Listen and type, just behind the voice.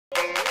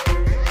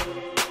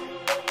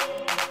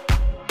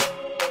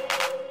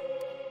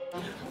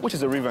which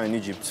is a river in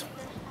Egypt.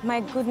 My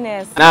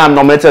goodness. Now I'm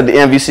nominated at the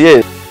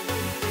MVCA.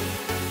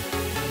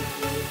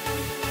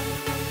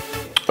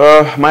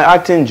 My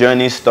acting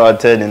journey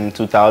started in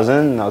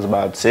 2000. I was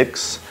about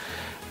 6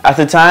 at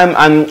the time,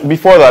 and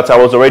before that I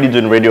was already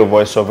doing radio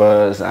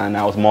voiceovers and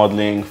I was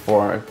modeling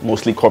for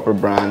mostly corporate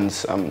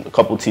brands, a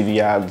couple TV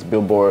ads,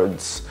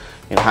 billboards,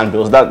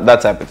 handbills,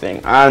 that type of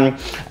thing. And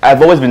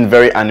I've always been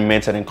very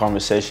animated in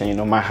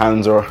conversation. My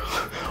hands are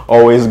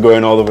always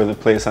going all over the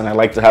place, and I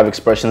like to have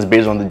expressions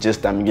based on the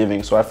gist I'm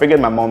giving. So I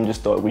figured my mom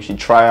just thought we should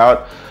try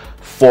out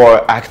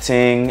for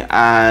acting,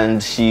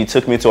 and she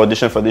took me to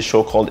audition for this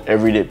show called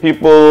Everyday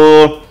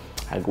People.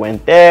 I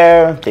went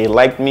there, they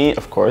liked me,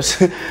 of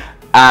course,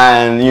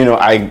 and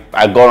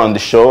I got on the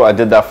show. I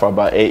did that for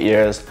about 8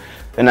 years.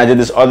 Then I did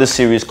this other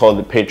series called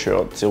The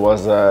Patriots. It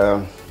was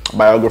a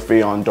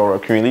biography on Dora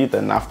Curley, the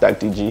NAFDAC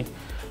DG.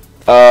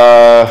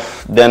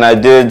 Then I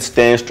did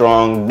Staying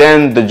Strong,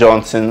 then The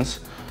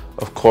Johnsons,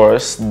 of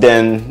course,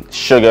 then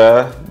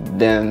Sugar,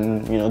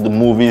 then the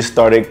movies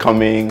started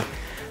coming.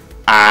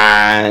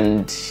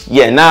 And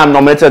yeah, now I'm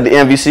nominated at the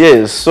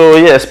MVCAs. So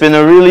yeah, it's been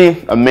a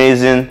really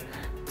amazing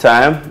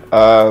time.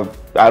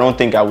 I don't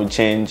think I would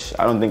change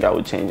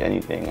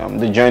anything.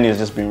 The journey has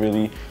just been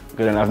really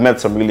good, and I've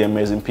met some really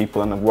amazing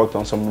people, and I've worked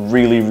on some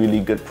really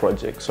good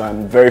projects. So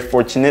I'm very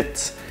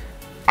fortunate,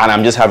 and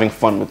I'm just having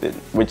fun with it,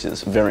 which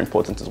is very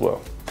important as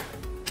well.